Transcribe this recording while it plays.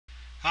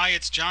Hi,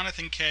 it's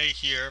Jonathan K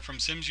here from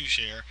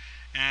SimsUshare,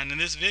 and in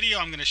this video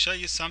I'm going to show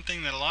you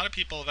something that a lot of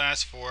people have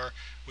asked for,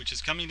 which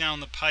is coming down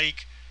the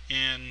pike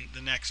in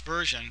the next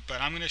version, but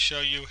I'm going to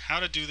show you how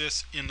to do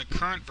this in the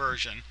current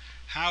version,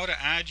 how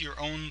to add your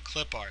own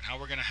clip art, how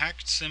we're going to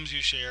hack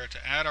SimsUshare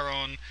to add our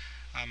own,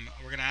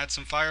 we're going to add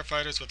some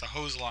firefighters with a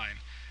hose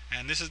line.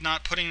 And this is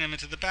not putting them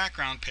into the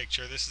background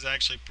picture, this is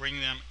actually bringing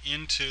them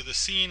into the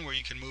scene where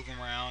you can move them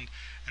around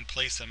and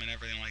place them and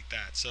everything like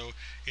that. So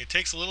it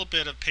takes a little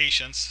bit of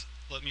patience.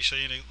 Let me show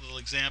you a little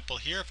example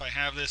here. If I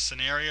have this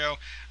scenario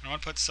and I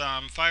want to put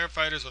some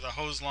firefighters with a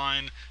hose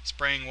line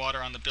spraying water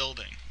on the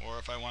building, or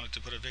if I wanted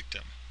to put a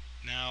victim.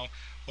 Now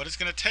what it's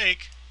going to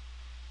take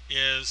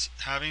is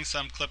having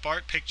some clip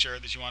art picture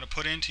that you want to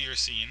put into your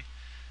scene,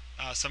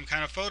 some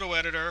kind of photo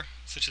editor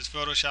such as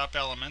Photoshop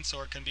Elements,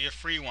 or it can be a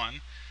free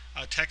one,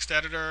 a text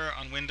editor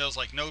on Windows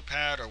like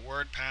Notepad or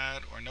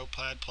WordPad or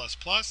Notepad++,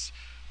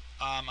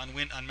 on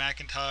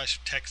Macintosh,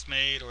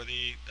 TextMate, or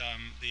the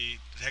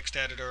text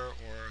editor,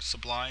 or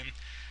Sublime.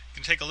 You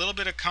can take a little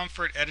bit of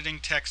comfort editing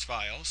text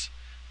files,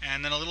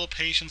 and then a little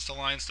patience to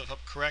line stuff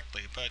up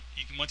correctly. But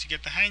you can, once you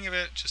get the hang of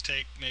it, just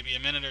take maybe a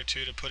minute or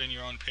two to put in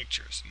your own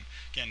pictures. And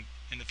again,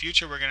 in the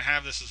future we're going to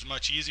have this as a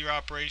much easier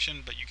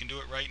operation, but you can do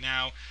it right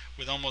now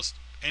with almost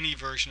any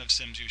version of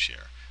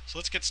SimsUshare. So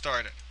let's get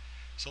started.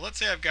 So let's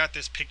say I've got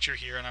this picture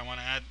here and I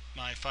want to add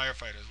my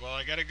firefighters. Well,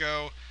 I got to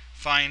go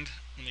find,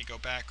 let me go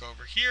back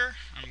over here.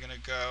 I'm going to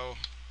go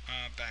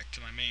back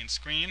to my main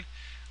screen.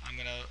 I'm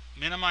going to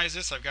minimize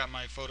this. I've got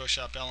my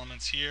Photoshop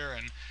Elements here,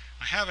 and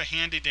I have a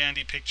handy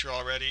dandy picture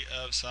already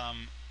of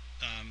some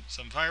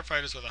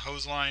firefighters with a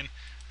hose line.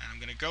 And I'm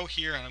going to go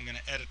here and I'm going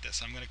to edit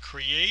this. I'm going to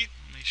create,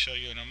 let me show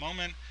you in a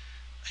moment.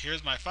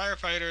 Here's my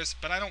firefighters,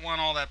 but I don't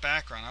want all that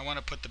background. I want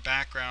to put the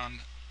background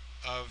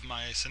of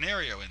my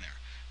scenario in there.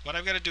 What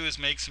I've got to do is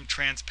make some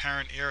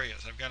transparent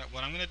areas.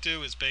 What I'm going to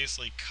do is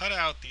basically cut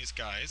out these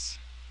guys,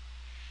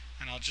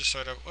 and I'll just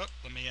sort of,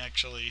 let me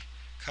actually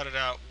cut it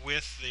out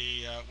with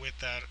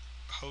that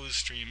hose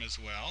stream as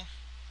well.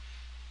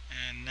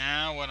 And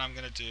now what I'm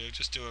going to do,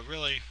 just do a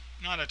really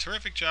not a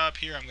terrific job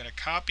here. I'm going to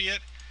copy it,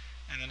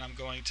 and then I'm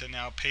going to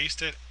now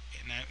paste it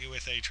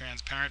with a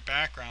transparent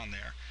background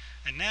there.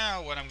 And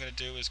now what I'm going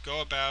to do is go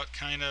about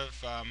kind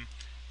of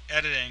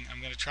editing.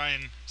 I'm going to try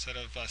and sort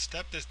of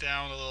step this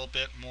down a little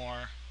bit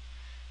more.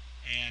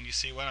 And you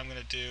see what I'm going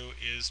to do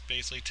is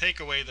basically take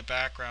away the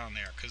background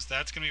there, because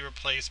that's going to be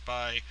replaced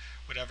by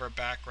whatever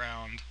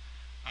background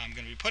I'm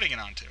going to be putting it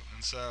onto.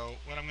 And so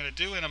what I'm going to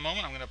do in a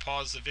moment, I'm going to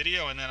pause the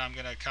video and then I'm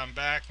going to come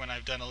back when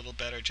I've done a little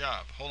better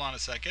job. Hold on a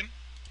second.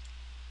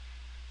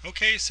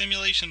 Okay,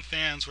 simulation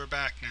fans, we're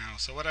back now.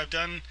 So what I've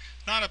done,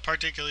 not a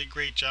particularly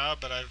great job,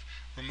 but I've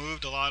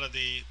removed a lot of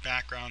the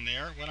background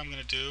there. What I'm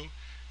going to do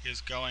is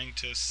going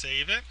to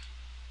save it.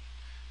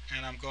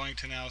 And I'm going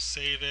to now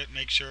save it,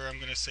 make sure I'm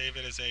going to save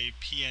it as a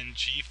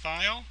PNG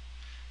file,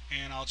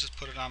 and I'll just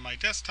put it on my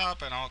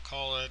desktop and I'll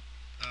call it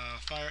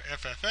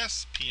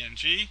FFS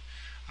PNG.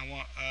 I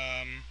want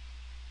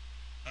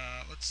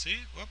let's see,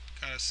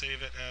 gotta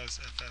save it as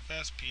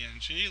FFS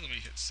PNG. Let me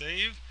hit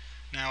save.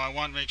 Now I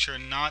want to make sure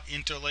not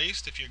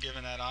interlaced if you're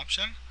given that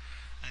option,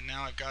 and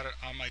now I've got it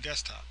on my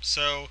desktop.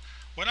 So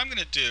what I'm going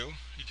to do,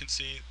 you can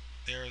see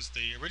there's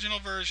the original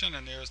version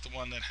and there's the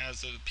one that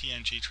has the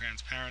PNG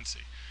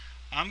transparency.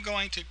 I'm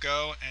going to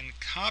go and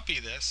copy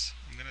this.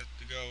 I'm going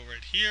to go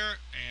right here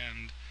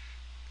and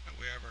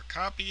wherever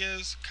copy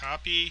is,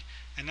 copy.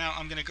 And now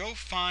I'm going to go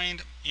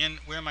find in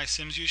where my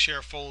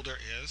SimsUshare folder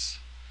is.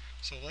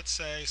 So let's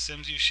say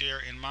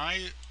SimsUshare in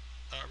my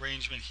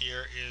arrangement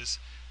here is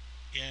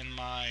in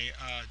my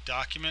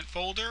document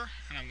folder.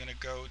 And I'm going to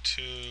go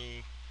to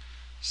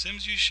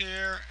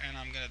SimsUshare, and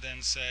I'm going to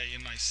then say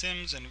in my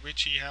Sims and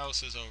Ricci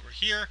house is over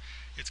here.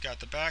 It's got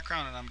the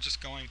background, and I'm just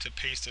going to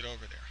paste it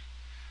over there.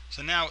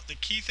 So now the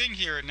key thing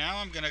here, now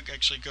I'm going to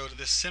actually go to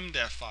this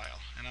SimDef file,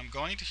 and I'm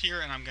going to here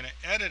and I'm going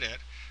to edit it,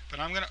 but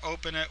I'm going to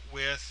open it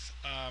with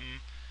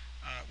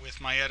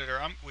my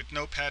editor, with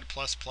Notepad++,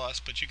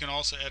 but you can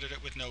also edit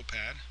it with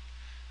Notepad.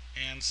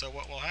 And so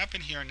what will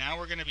happen here, now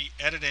we're going to be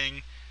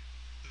editing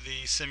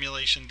the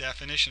simulation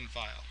definition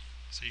file.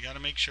 So you got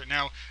to make sure.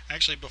 Now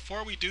actually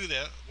before we do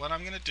that, what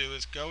I'm going to do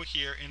is go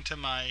here into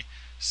my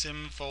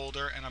Sim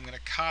folder and I'm going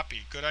to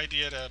copy. Good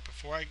idea to,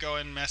 before I go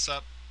and mess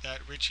up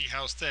that Ricci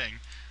house thing,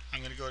 I'm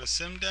going to go to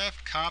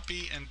SimDef,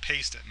 copy, and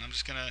paste it. And I'm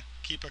just going to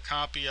keep a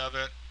copy of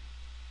it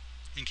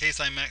in case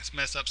I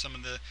mess up some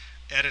of the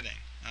editing.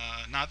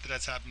 Not that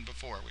that's happened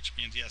before, which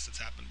means yes, it's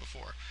happened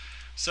before.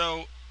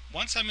 So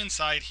once I'm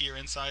inside here,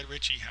 inside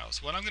Ricci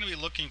house, what I'm going to be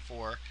looking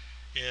for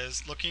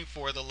is looking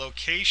for the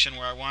location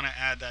where I want to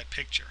add that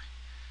picture.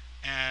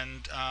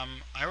 And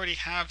I already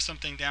have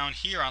something down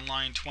here on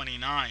line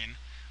 29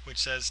 which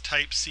says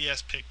type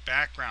CSPic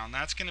background.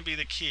 That's going to be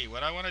the key.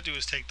 What I want to do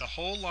is take the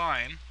whole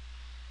line.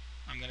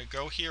 I'm going to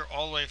go here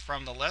all the way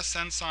from the less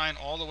than sign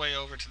all the way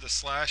over to the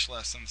slash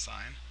less than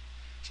sign,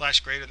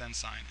 slash greater than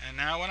sign. And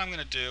now what I'm going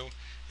to do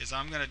is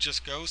I'm going to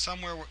just go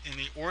somewhere in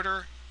the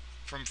order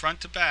from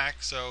front to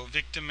back. So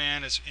victim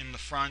man is in the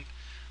front.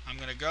 I'm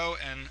going to go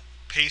and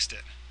paste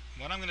it.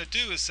 what I'm going to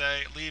do is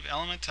say leave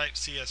element type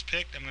C as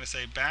picked. I'm going to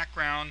say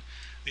background.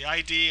 The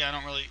ID,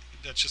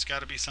 that's just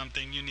got to be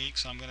something unique,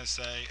 so I'm going to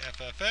say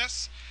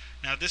FFS.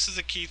 Now this is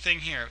a key thing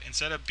here.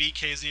 Instead of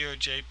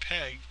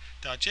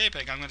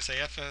bk0jpeg.jpg, I'm going to say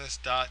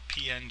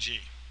fs.png.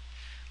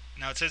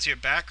 Now it says here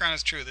background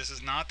is true. This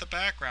is not the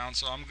background,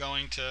 so I'm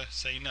going to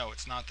say no,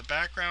 it's not the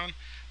background.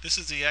 This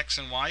is the X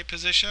and Y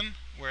position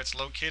where it's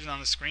located on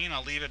the screen.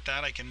 I'll leave it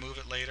that. I can move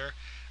it later.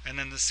 And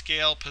then the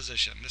scale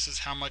position. This is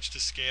how much to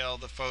scale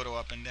the photo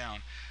up and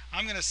down.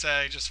 I'm going to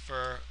say, just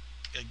for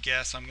a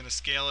guess, I'm going to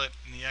scale it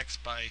in the X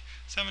by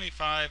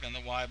 75 and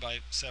the Y by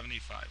 75%.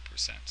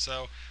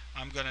 So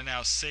I'm going to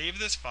now save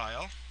this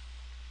file.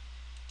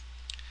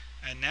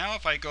 And now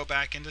if I go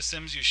back into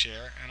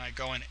SimsUshare and I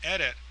go and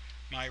edit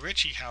my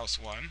Ricci house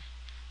one,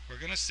 we're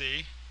going to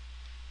see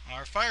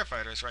our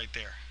firefighters right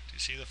there. Do you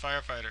see the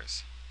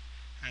firefighters?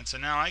 And so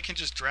now I can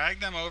just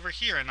drag them over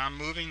here, and I'm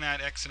moving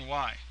that X and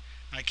Y.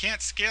 I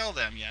can't scale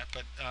them yet,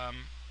 but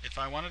if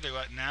I want to do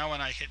it now, when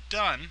I hit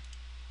done,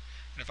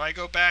 and if I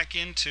go back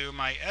into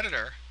my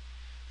editor,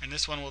 and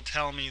this one will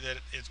tell me that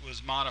it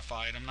was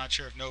modified. I'm not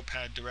sure if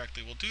Notepad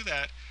directly will do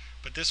that,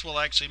 but this will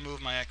actually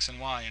move my X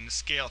and Y and the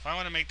scale. If I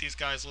want to make these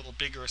guys a little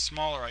bigger or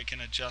smaller, I can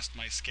adjust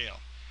my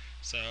scale.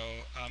 So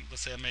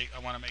let's say I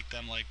want to make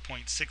them like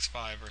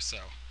 0.65 or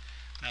so.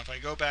 Now if I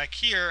go back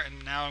here,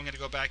 and now I'm going to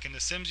go back into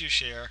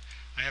SimsUshare,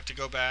 I have to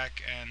go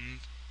back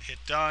and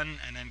hit done,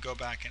 and then go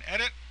back and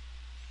edit.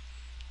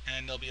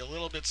 And they'll be a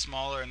little bit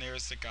smaller, and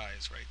there's the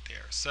guys right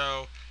there.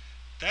 So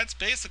that's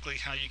basically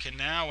how you can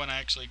now, when I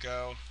actually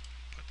go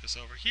put this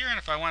over here, and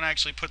if I want to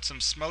actually put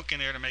some smoke in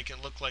there to make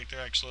it look like they're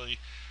actually,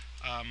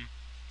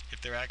 if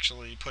they're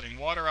actually putting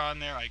water on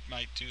there, I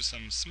might do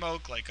some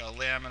smoke, like a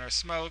laminar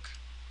smoke.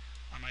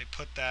 I might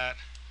put that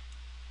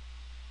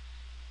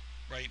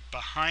right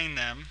behind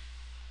them.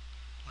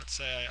 Let's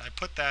say I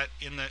put that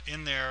in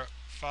their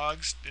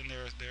fogs, in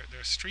their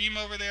stream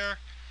over there.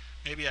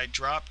 Maybe I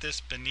drop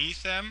this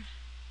beneath them.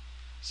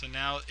 So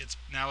now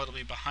it'll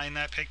be behind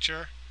that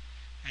picture.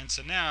 And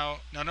so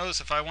now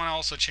notice if I want to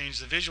also change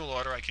the visual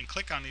order, I can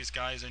click on these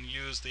guys and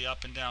use the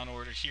up and down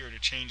order here to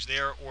change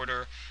their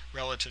order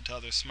relative to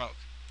other smoke.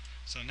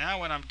 So now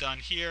when I'm done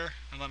here,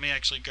 and let me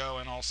actually go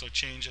and also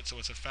change it so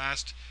it's a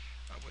fast,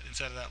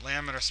 instead of that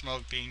laminar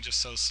smoke being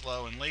just so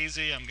slow and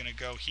lazy, I'm going to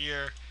go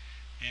here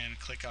and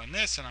click on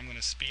this, and I'm going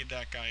to speed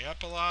that guy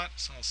up a lot.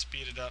 So I'll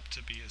speed it up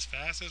to be as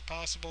fast as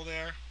possible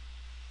there.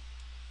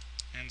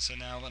 And so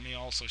now let me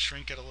also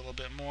shrink it a little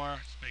bit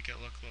more, make it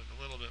look a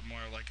little bit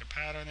more like a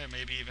pattern there.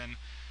 Maybe even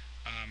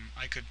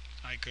I could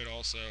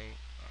also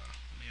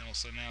let me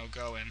also now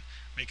go and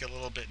make it a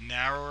little bit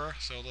narrower,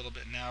 so a little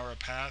bit narrower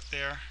path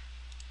there.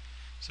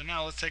 So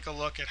now let's take a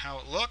look at how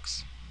it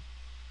looks.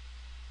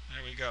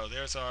 There we go.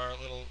 There's our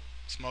little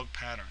smoke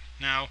pattern.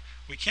 Now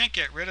we can't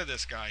get rid of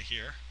this guy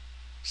here,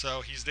 so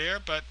he's there,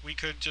 but we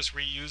could just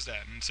reuse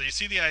that. And so you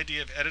see the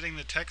idea of editing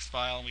the text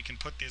file, and we can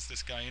put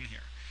this guy in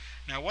here.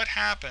 Now what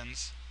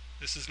happens,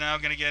 this is now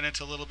going to get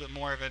into a little bit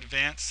more of an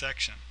advanced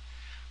section.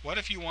 What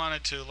if you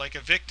wanted to, like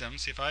a victim,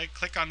 see if I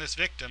click on this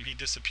victim, he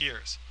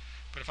disappears.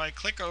 But if I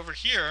click over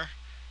here,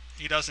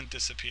 he doesn't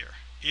disappear.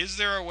 Is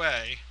there a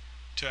way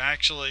to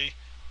actually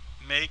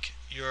make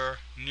your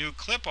new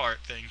clip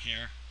art thing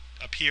here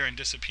appear and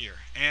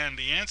disappear? And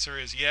the answer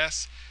is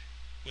yes,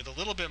 with a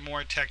little bit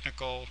more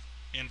technical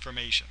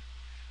information.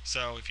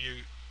 So if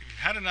you've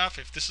had enough,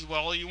 if this is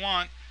all you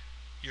want,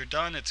 you're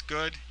done, it's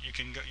good, you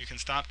can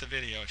stop the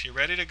video. If you're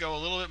ready to go a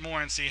little bit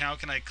more and see how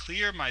can I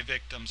clear my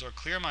victims or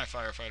clear my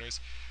firefighters,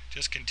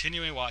 just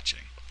continue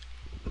watching.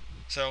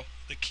 So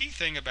the key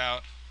thing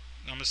about,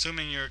 I'm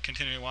assuming you're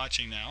continuing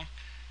watching now,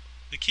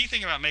 the key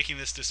thing about making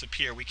this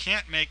disappear, we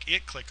can't make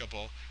it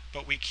clickable,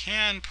 but we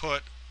can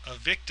put a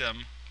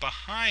victim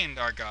behind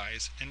our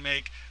guys and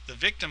make the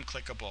victim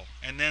clickable,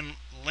 and then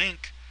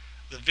link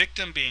the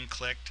victim being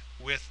clicked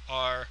with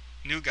our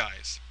new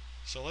guys.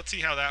 So let's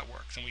see how that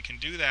works, and we can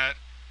do that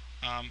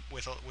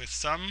with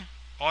some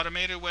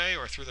automated way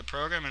or through the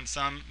program and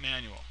some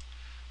manual.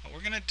 What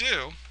we're going to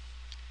do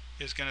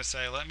is going to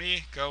say, let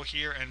me go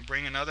here and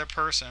bring another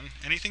person,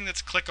 anything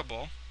that's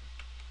clickable,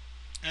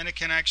 and it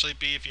can actually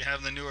be, if you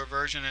have the newer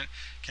version, it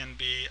can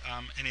be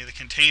any of the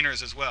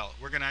containers as well.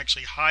 We're going to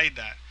actually hide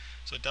that,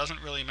 so it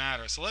doesn't really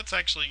matter. So let's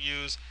actually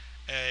use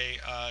a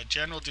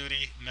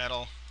GeneralDuty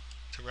metal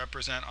to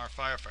represent our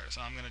firefighter. So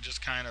I'm going to just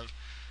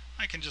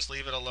I can just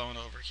leave it alone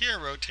over here,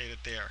 rotate it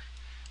there,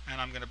 and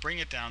I'm going to bring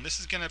it down. This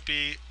is going to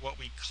be what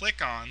we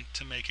click on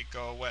to make it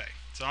go away.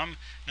 So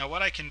now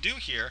what I can do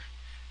here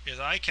is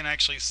I can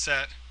actually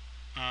set,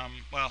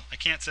 well, I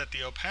can't set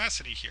the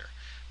opacity here,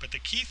 but the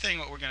key thing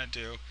what we're going to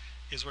do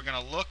is we're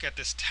going to look at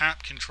this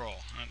tap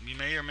control. You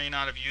may or may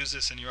not have used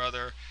this in your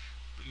other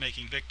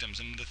making victims,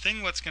 and the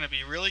thing what's going to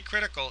be really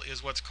critical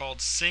is what's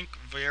called sync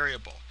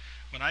variable.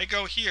 When I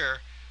go here,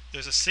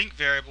 there's a sync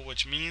variable,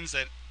 which means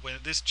that when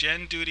this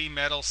GeneralDuty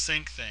metal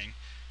sync thing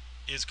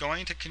is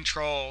going to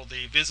control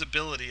the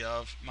visibility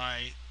of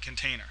my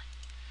container.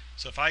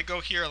 So if I go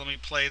here, let me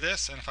play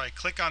this, and if I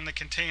click on the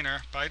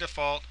container, by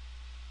default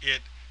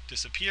it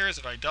disappears.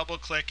 If I double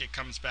click, it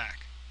comes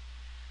back.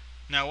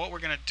 Now what we're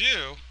going to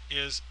do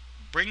is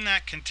bring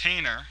that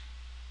container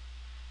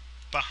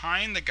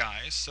behind the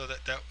guys, so let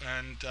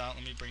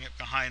me bring it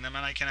behind them,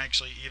 and I can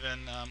actually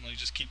even let me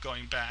just keep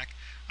going back.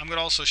 I'm going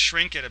to also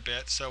shrink it a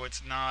bit so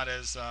it's not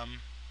as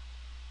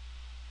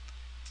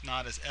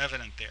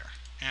evident there.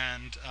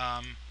 And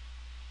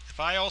if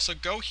I also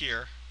go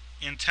here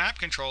in Tap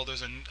Control,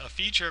 there's a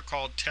feature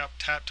called Tap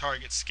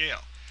Target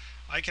Scale.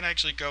 I can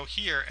actually go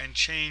here and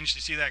change.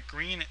 You see that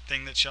green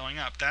thing that's showing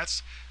up?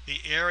 That's the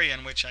area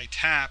in which I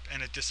tap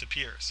and it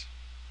disappears.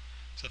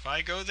 So if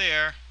I go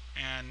there,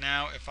 and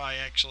now if I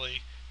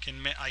actually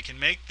I can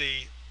make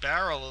the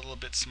barrel a little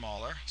bit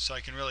smaller, so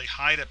I can really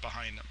hide it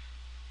behind them.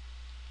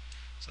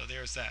 So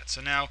there's that.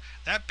 So now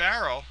that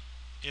barrel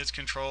is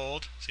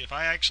controlled. See, if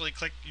I actually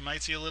click, you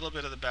might see a little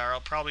bit of the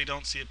barrel. Probably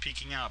don't see it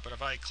peeking out, but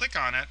if I click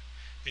on it,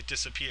 it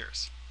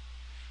disappears.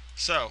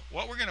 So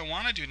what we're going to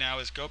want to do now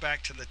is go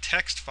back to the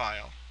text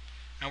file,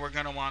 and we're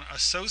going to want to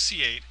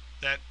associate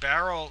that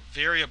barrel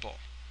variable,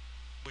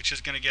 which is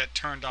going to get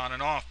turned on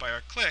and off by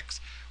our clicks.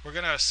 We're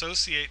going to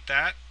associate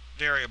that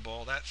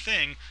variable, that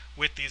thing,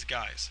 with these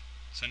guys.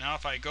 So now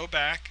if I go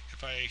back,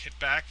 if I hit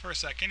back for a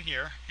second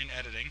here in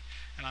editing,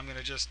 and I'm going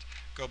to just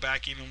go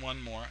back even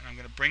one more, and I'm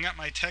going to bring up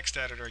my text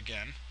editor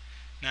again.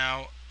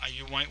 Now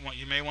you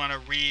may want to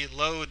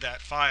reload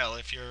that file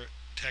if your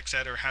text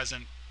editor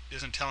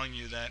isn't telling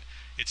you that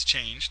it's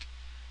changed.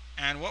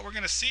 And what we're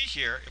going to see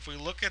here, if we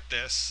look at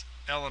this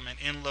element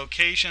in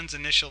locations,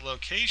 initial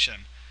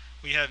location,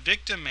 we have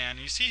victim man.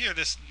 You see here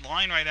this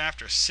line right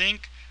after,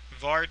 sync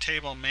var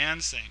table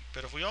man sync.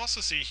 But if we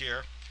also see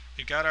here,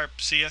 we've got our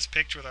CS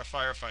picture with our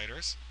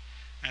firefighters,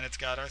 and it's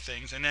got our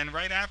things. And then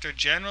right after,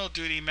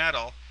 GeneralDuty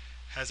metal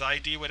has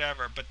ID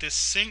whatever. But this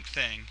sync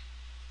thing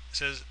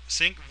says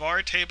sync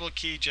var table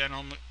key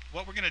general.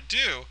 What we're going to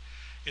do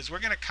is we're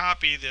going to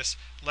copy this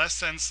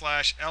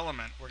 /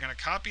 element. We're going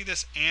to copy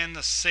this and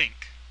the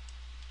sync.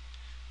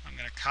 I'm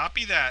going to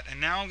copy that, and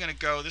now I'm going to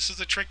go, this is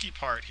the tricky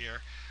part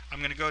here, I'm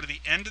going to go to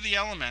the end of the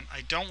element.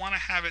 I don't want to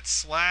have it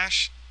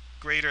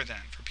 /greater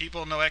than. For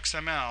people who know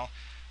XML,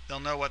 they'll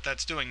know what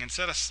that's doing.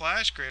 Instead of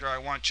 /greater, I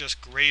want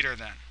just greater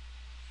than.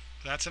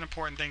 That's an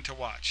important thing to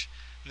watch.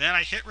 Then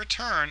I hit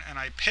return and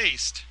I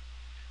paste,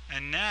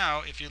 and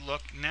now if you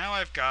look, now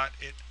I've got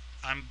it.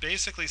 I'm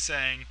basically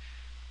saying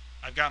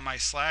I've got my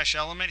 /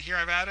 element here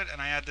I've added,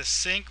 and I add the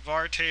sync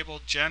var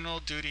table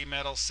GeneralDuty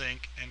metal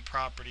sync and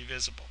property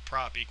visible,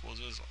 prop equals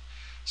visible.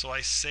 So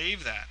I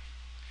save that.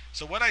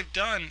 So what I've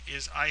done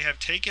is I have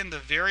taken the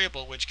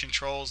variable which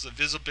controls the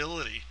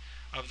visibility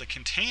of the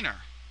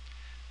container,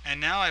 and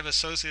now I've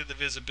associated the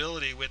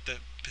visibility with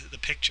the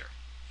picture.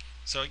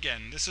 So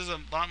again, this is a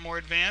lot more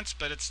advanced,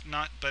 but it's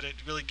not. But it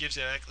really gives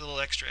you a little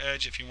extra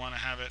edge if you want to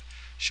have it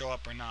show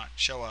up or not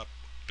show up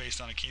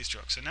based on a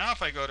keystroke. So now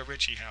if I go to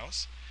Ricci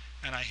House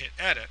and I hit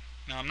edit,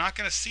 now I'm not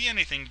going to see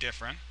anything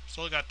different.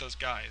 Still got those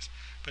guys.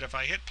 But if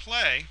I hit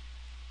play,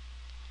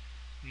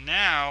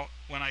 now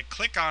when I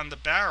click on the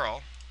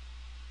barrel,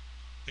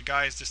 the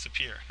guys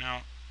disappear.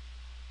 Now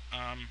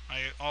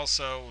I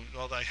also,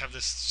 well, I have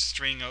this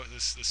string,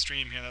 this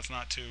stream here that's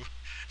not too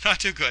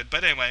good.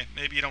 But anyway,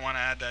 maybe you don't want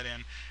to add that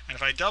in. And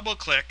if I double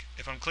click,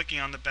 if I'm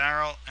clicking on the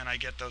barrel, and I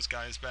get those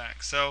guys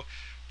back. So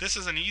this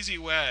is an easy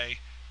way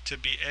to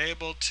be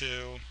able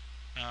to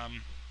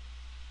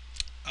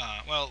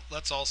well,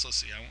 let's also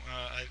see.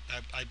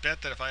 I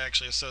bet that if I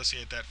actually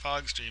associate that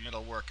fog stream,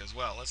 it'll work as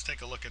well. Let's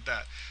take a look at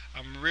that.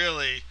 I'm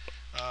really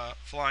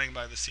flying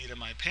by the seat of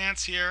my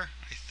pants here.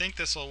 I think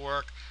this will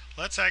work.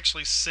 Let's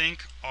actually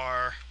sync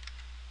our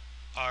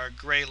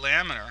gray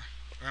laminar.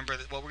 Remember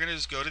that what we're going to do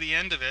is go to the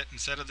end of it.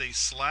 Instead of the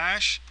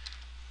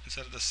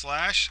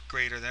 /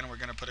 greater than, we're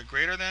going to put a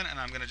greater than, and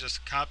I'm going to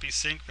just copy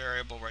sync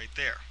variable right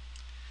there.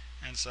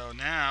 And so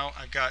now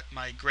I've got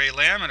my gray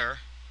laminar.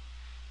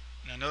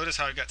 Now notice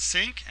how I've got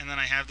sync, and then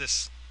I have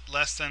this <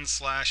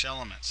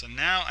 element. So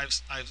now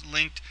I've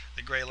linked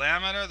the gray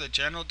laminar, the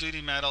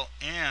GeneralDuty metal,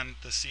 and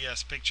the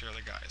CS picture of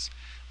the guys.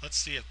 Let's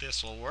see if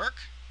this will work.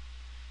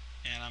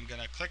 And I'm going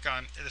to click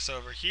on this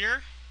over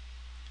here.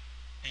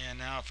 And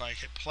now if I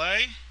hit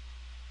play,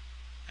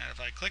 and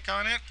if I click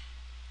on it,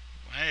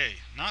 hey,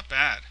 not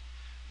bad.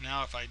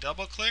 Now if I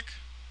double click,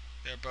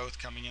 they're both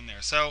coming in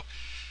there. So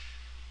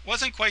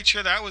wasn't quite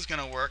sure that was going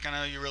to work. I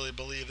know you really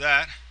believe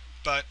that.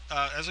 But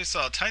as we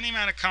saw, a tiny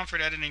amount of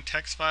comfort editing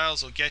text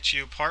files will get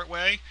you part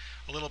way.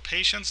 A little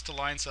patience to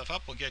line stuff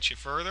up will get you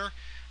further.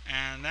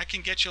 And that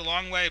can get you a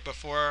long way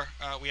before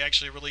we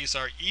actually release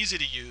our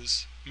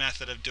easy-to-use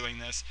method of doing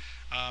this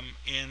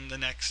in the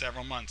next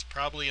several months,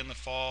 probably in the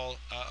fall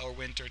or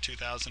winter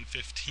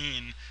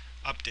 2015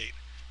 update.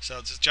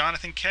 So this is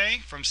Jonathan K.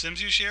 from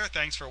SimsUshare.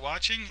 Thanks for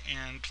watching,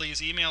 and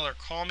please email or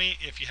call me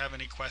if you have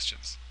any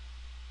questions.